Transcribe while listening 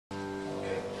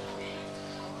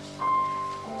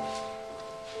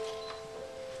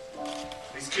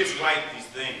kids write these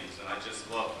things, and I just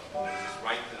love them. They just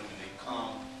write them, and they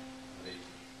come, and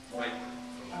they write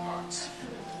from their hearts.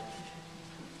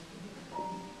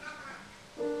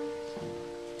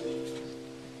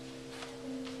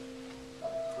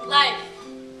 Life,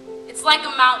 it's like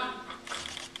a mountain,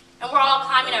 and we're all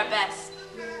climbing our best.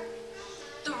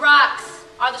 The rocks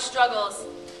are the struggles,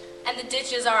 and the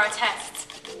ditches are our tests.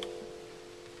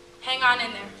 Hang on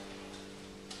in there.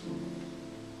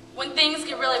 When things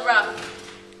get really rough,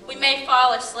 we may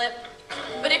fall or slip,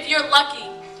 but if you're lucky,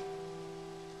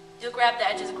 you'll grab the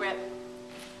edge's grip.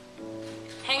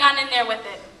 Hang on in there with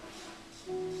it.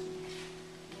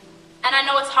 And I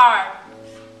know it's hard,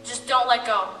 just don't let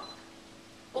go.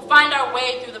 We'll find our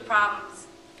way through the problems.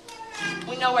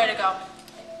 We know where to go.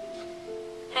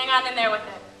 Hang on in there with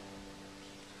it.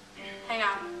 Hang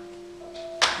on.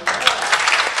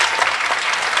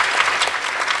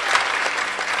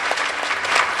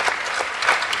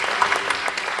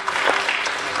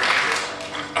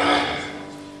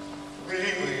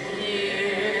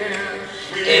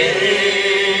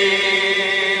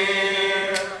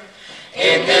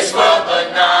 In this world.